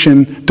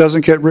Revelation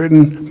doesn't get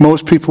written,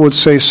 most people would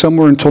say,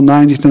 somewhere until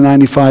 90 to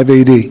 95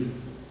 AD.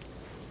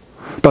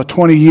 About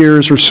 20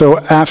 years or so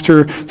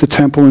after the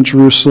temple in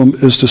Jerusalem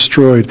is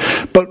destroyed.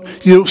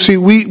 But you'll see,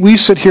 we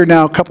sit here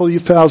now a couple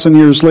of thousand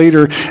years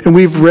later, and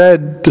we've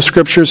read the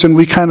scriptures, and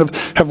we kind of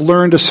have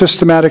learned a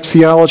systematic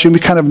theology, and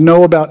we kind of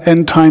know about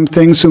end time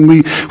things, and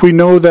we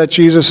know that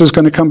Jesus is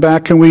going to come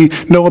back, and we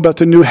know about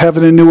the new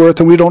heaven and new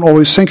earth, and we don't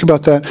always think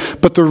about that.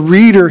 But the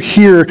reader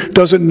here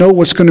doesn't know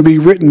what's going to be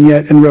written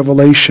yet in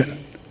Revelation.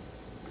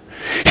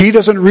 He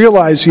doesn't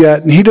realize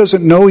yet, and he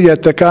doesn't know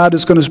yet, that God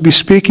is going to be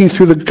speaking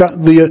through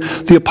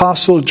the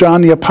apostle,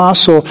 John the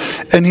apostle,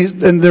 and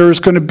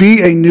there's going to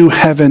be a new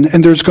heaven,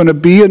 and there's going to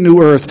be a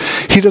new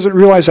earth. He doesn't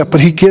realize that,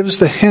 but he gives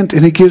the hint,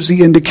 and he gives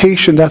the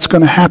indication that's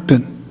going to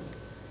happen.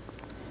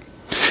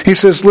 He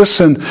says,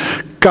 listen,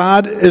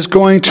 God is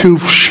going to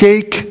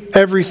shake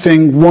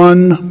everything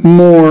one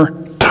more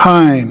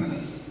time.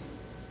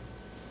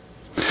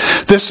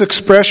 This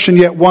expression,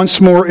 yet once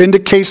more,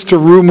 indicates the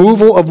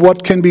removal of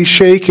what can be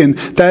shaken,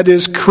 that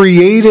is,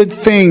 created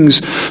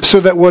things, so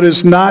that what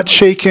is not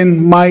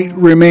shaken might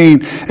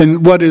remain.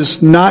 And what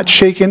is not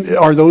shaken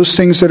are those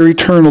things that are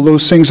eternal,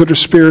 those things that are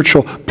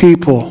spiritual,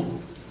 people.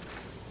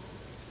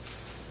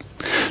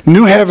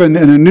 New heaven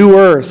and a new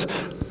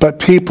earth, but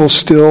people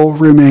still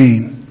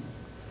remain.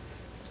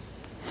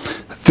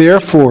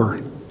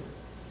 Therefore,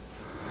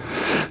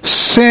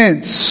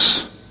 since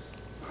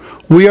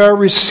we are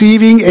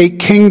receiving a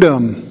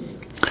kingdom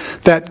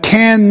that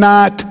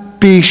cannot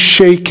be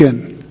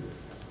shaken,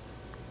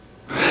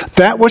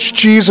 that which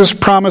Jesus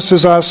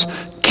promises us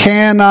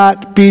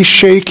cannot be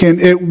shaken.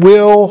 It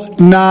will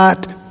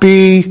not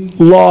be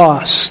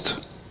lost.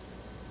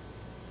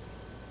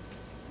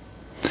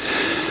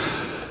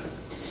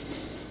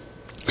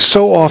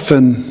 So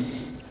often,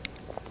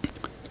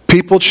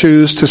 people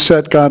choose to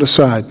set God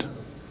aside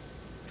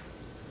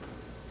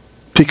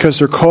because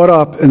they're caught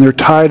up and they're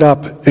tied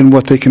up in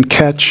what they can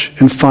catch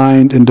and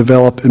find and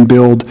develop and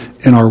build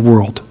in our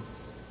world.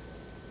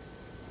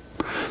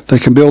 They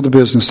can build a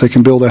business, they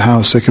can build a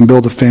house, they can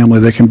build a family,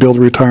 they can build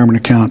a retirement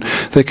account,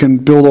 they can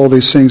build all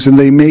these things, and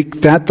they make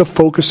that the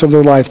focus of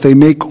their life. They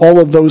make all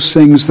of those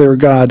things their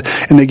God,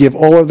 and they give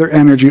all of their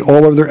energy,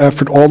 all of their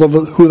effort, all of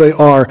who they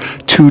are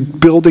to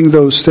building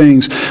those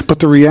things. But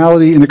the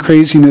reality and the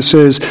craziness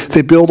is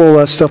they build all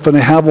that stuff and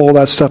they have all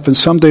that stuff, and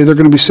someday they're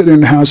going to be sitting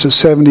in a house at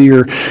 70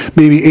 or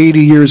maybe 80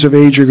 years of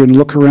age. You're going to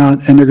look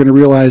around and they're going to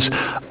realize,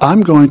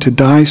 I'm going to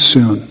die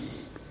soon.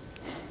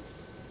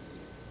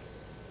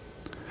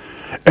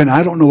 And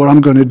I don't know what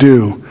I'm going to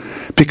do,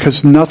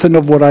 because nothing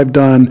of what I've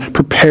done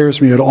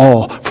prepares me at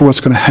all for what's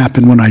going to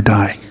happen when I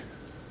die.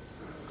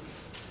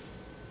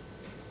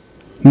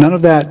 None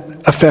of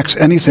that affects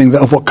anything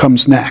of what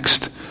comes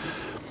next.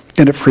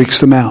 And it freaks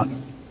them out.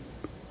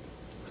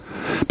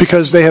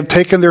 Because they have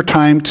taken their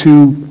time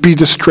to be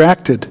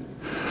distracted.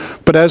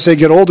 But as they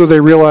get older,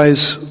 they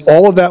realize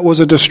all of that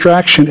was a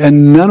distraction,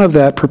 and none of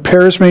that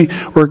prepares me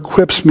or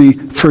equips me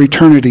for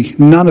eternity.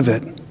 None of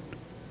it.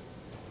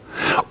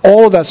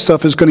 All of that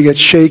stuff is going to get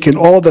shaken.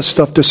 All of that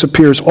stuff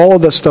disappears. All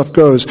of that stuff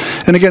goes.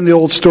 And again, the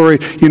old story: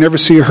 you never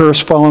see a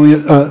hearse following.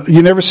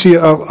 You never see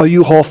a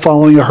U-Haul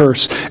following a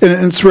hearse, and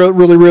it's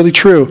really, really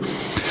true.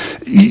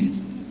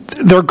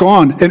 They're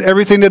gone, and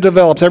everything they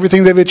developed,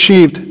 everything they've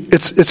achieved,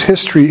 it's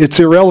history. It's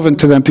irrelevant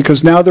to them,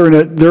 because now they're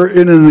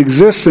in an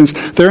existence.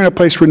 They're in a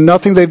place where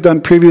nothing they've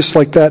done previous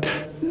like that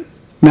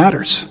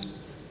matters.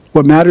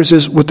 What matters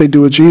is what they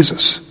do with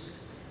Jesus.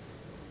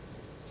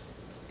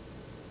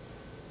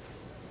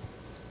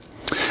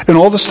 And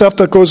all the stuff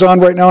that goes on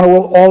right now in the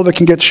world, all of it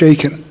can get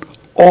shaken.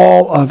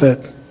 All of it.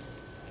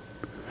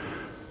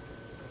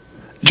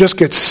 Just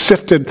gets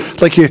sifted.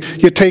 Like you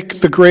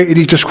take the gray and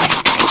you just...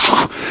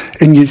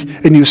 And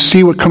you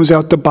see what comes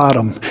out the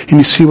bottom. And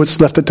you see what's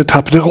left at the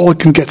top. And all it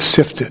can get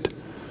sifted.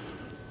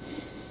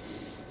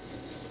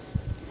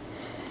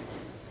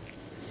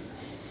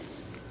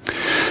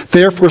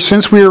 Therefore,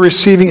 since we are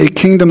receiving a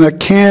kingdom that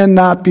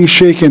cannot be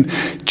shaken,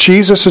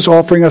 Jesus is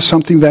offering us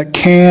something that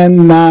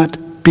cannot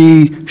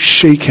be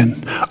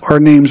shaken. Our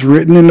names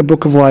written in the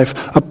book of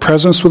life, a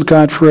presence with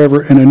God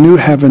forever, and a new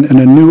heaven and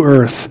a new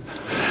earth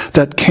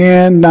that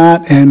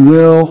cannot and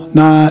will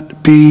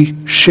not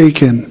be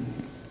shaken.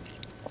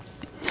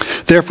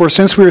 Therefore,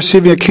 since we are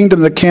receiving a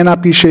kingdom that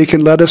cannot be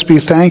shaken, let us be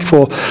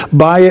thankful.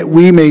 By it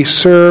we may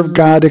serve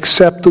God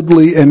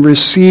acceptably and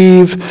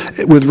receive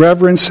with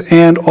reverence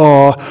and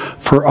awe,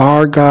 for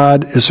our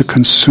God is a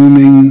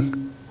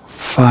consuming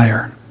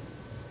fire.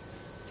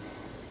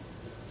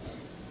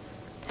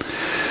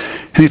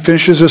 And he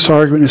finishes this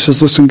argument and he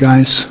says, listen,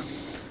 guys,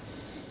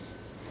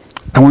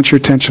 I want your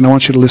attention. I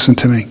want you to listen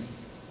to me.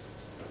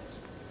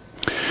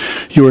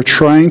 You are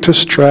trying to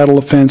straddle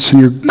a fence,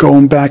 and you're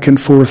going back and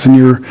forth, and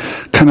you're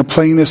kind of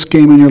playing this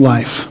game in your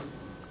life.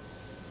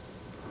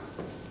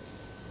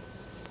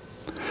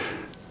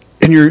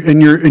 And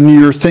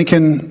you're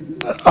thinking,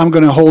 I'm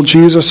going to hold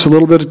Jesus a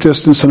little bit of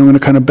distance, and I'm going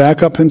to kind of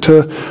back up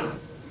into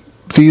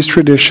these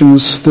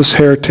traditions, this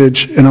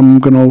heritage, and I'm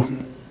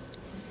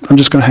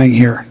just going to hang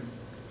here.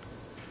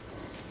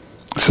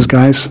 says,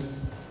 guys,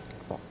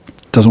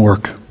 it doesn't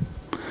work.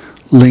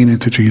 Lean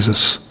into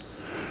Jesus.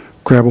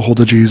 Grab a hold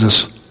of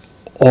Jesus.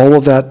 All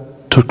of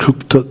that took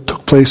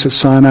place at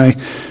Sinai.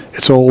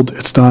 It's old.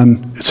 It's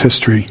done. It's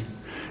history.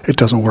 It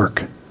doesn't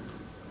work.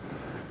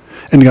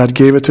 And God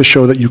gave it to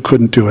show that you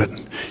couldn't do it.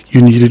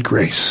 You needed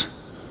grace.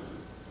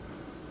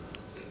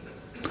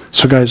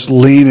 So guys,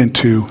 lean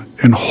into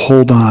and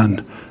hold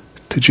on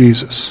to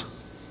Jesus.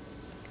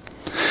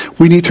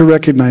 We need to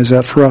recognize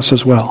that for us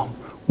as well.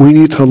 We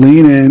need to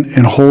lean in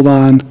and hold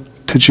on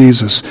to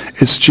Jesus.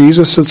 It's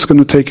Jesus that's going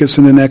to take us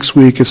into next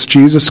week. It's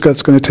Jesus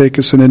that's going to take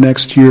us into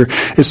next year.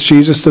 It's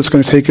Jesus that's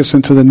going to take us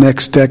into the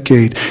next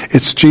decade.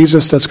 It's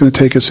Jesus that's going to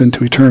take us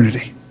into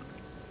eternity.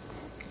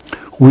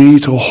 We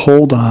need to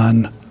hold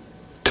on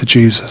to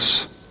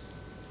Jesus.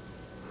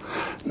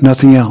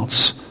 Nothing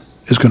else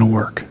is going to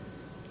work.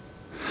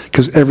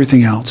 Because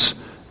everything else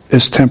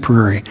is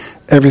temporary.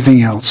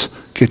 Everything else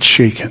gets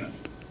shaken.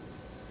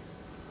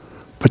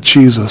 But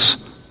Jesus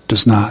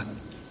does not.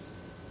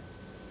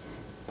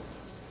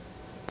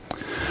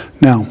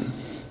 Now,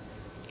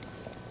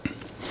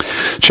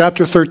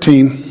 chapter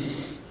 13,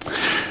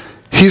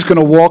 he's going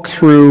to walk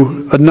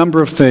through a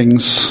number of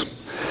things.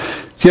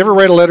 Do you ever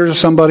write a letter to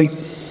somebody?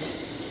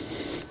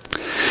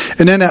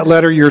 And in that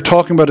letter, you're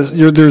talking about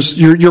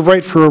you're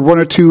right for one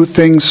or two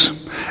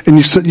things, and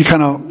you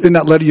kind of in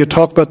that letter you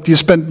talk about. You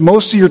spend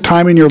most of your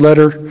time in your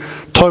letter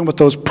talking about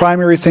those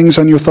primary things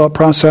on your thought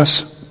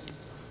process,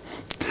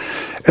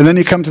 and then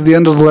you come to the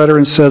end of the letter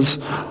and says,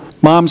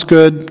 "Mom's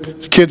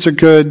good, kids are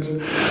good,"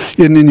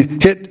 and then you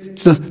hit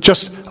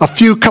just a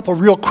couple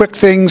real quick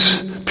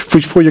things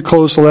before you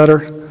close the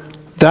letter.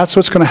 That's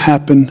what's going to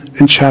happen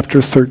in chapter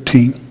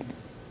 13.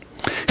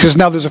 He says,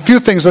 now there's a few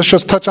things. Let's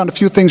just touch on a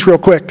few things real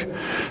quick.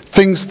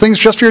 Things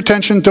just for your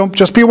attention. Don't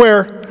just be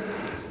aware.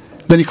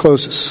 Then he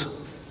closes.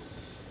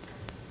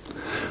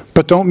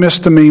 But don't miss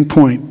the main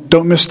point.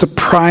 Don't miss the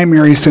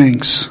primary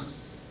things.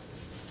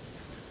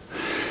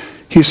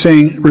 He's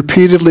saying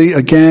repeatedly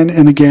again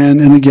and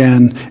again and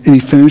again, and he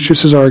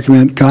finishes his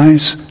argument,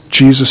 guys,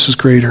 Jesus is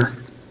greater.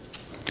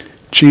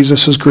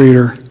 Jesus is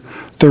greater.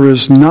 There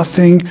is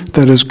nothing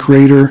that is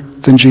greater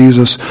than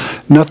Jesus.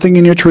 Nothing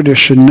in your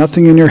tradition,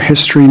 nothing in your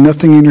history,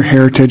 nothing in your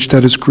heritage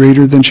that is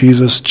greater than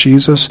Jesus.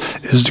 Jesus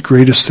is the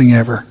greatest thing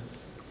ever.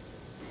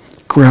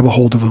 Grab a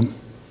hold of him.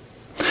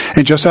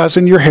 And just as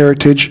in your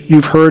heritage,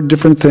 you've heard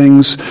different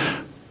things,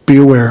 be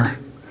aware.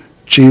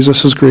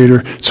 Jesus is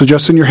greater. So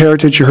just in your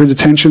heritage, you heard the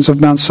tensions of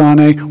Mount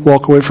Sinai,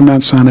 walk away from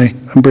Mount Sinai,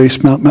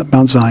 embrace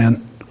Mount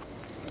Zion.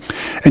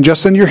 And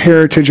just in your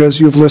heritage, as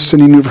you've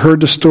listened and you've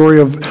heard the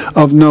story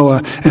of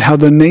Noah and how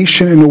the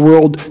nation and the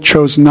world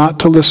chose not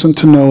to listen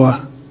to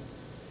Noah.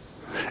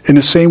 In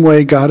the same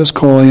way, God is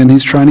calling and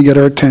he's trying to get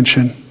our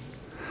attention.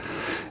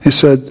 He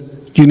said,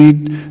 you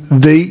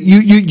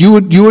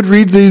would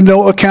read the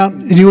Noah account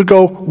and you would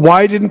go,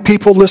 why didn't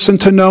people listen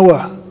to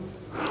Noah?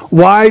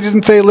 Why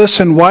didn't they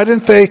listen? Why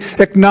didn't they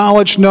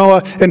acknowledge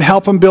Noah and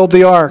help him build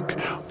the ark?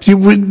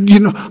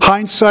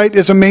 Hindsight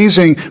is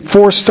amazing.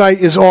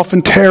 Foresight is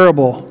often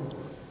terrible.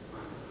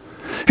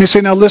 He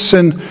say, now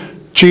listen,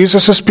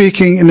 Jesus is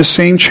speaking in the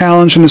same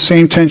challenge and the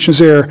same tensions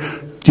there.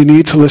 You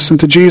need to listen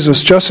to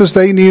Jesus. Just as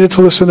they needed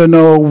to listen to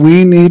Noah,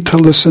 we need to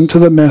listen to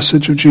the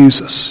message of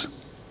Jesus.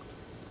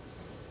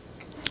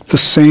 The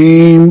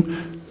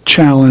same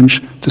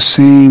challenge, the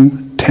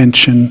same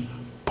tension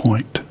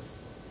point.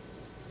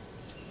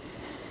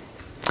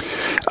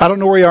 I don't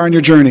know where you are in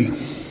your journey,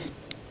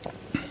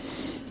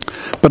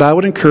 but I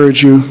would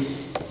encourage you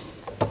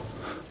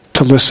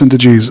to listen to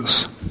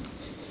Jesus.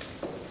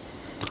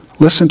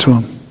 Listen to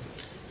him.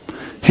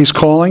 He's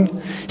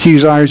calling. He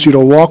desires you to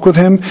walk with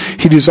him.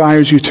 He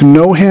desires you to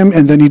know him,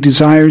 and then he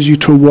desires you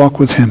to walk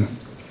with him.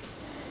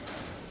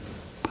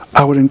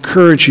 I would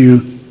encourage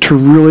you to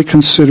really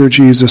consider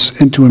Jesus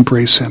and to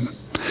embrace him.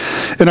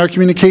 In our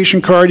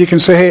communication card, you can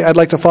say, hey, I'd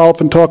like to follow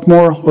up and talk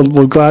more.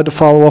 We're glad to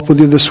follow up with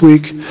you this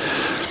week.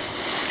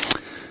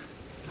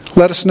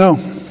 Let us know.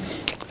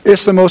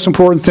 It's the most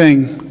important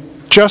thing.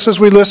 Just as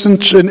we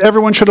listened, and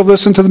everyone should have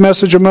listened to the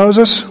message of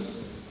Moses,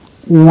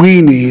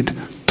 we need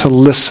to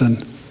listen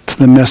to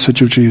the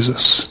message of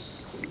Jesus.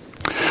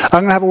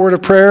 I'm going to have a word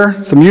of prayer.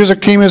 The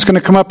music team is going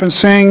to come up and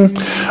sing.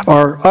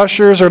 Our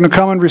ushers are going to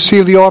come and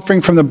receive the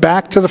offering from the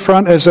back to the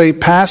front. As they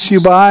pass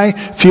you by,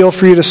 feel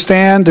free to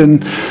stand,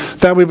 and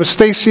that we will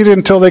stay seated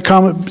until they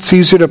come. It's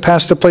easier to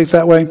pass the plate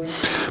that way.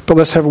 But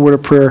let's have a word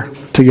of prayer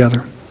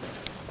together.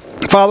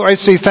 Father, I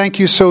say thank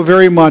you so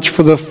very much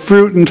for the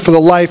fruit and for the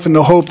life and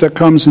the hope that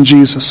comes in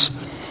Jesus.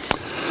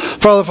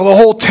 Father, for the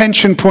whole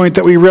tension point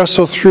that we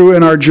wrestle through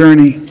in our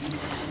journey.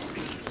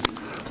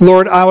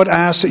 Lord, I would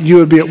ask that you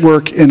would be at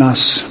work in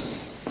us.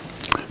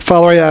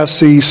 Father, I ask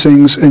these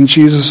things in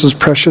Jesus'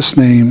 precious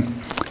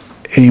name.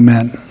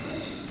 Amen.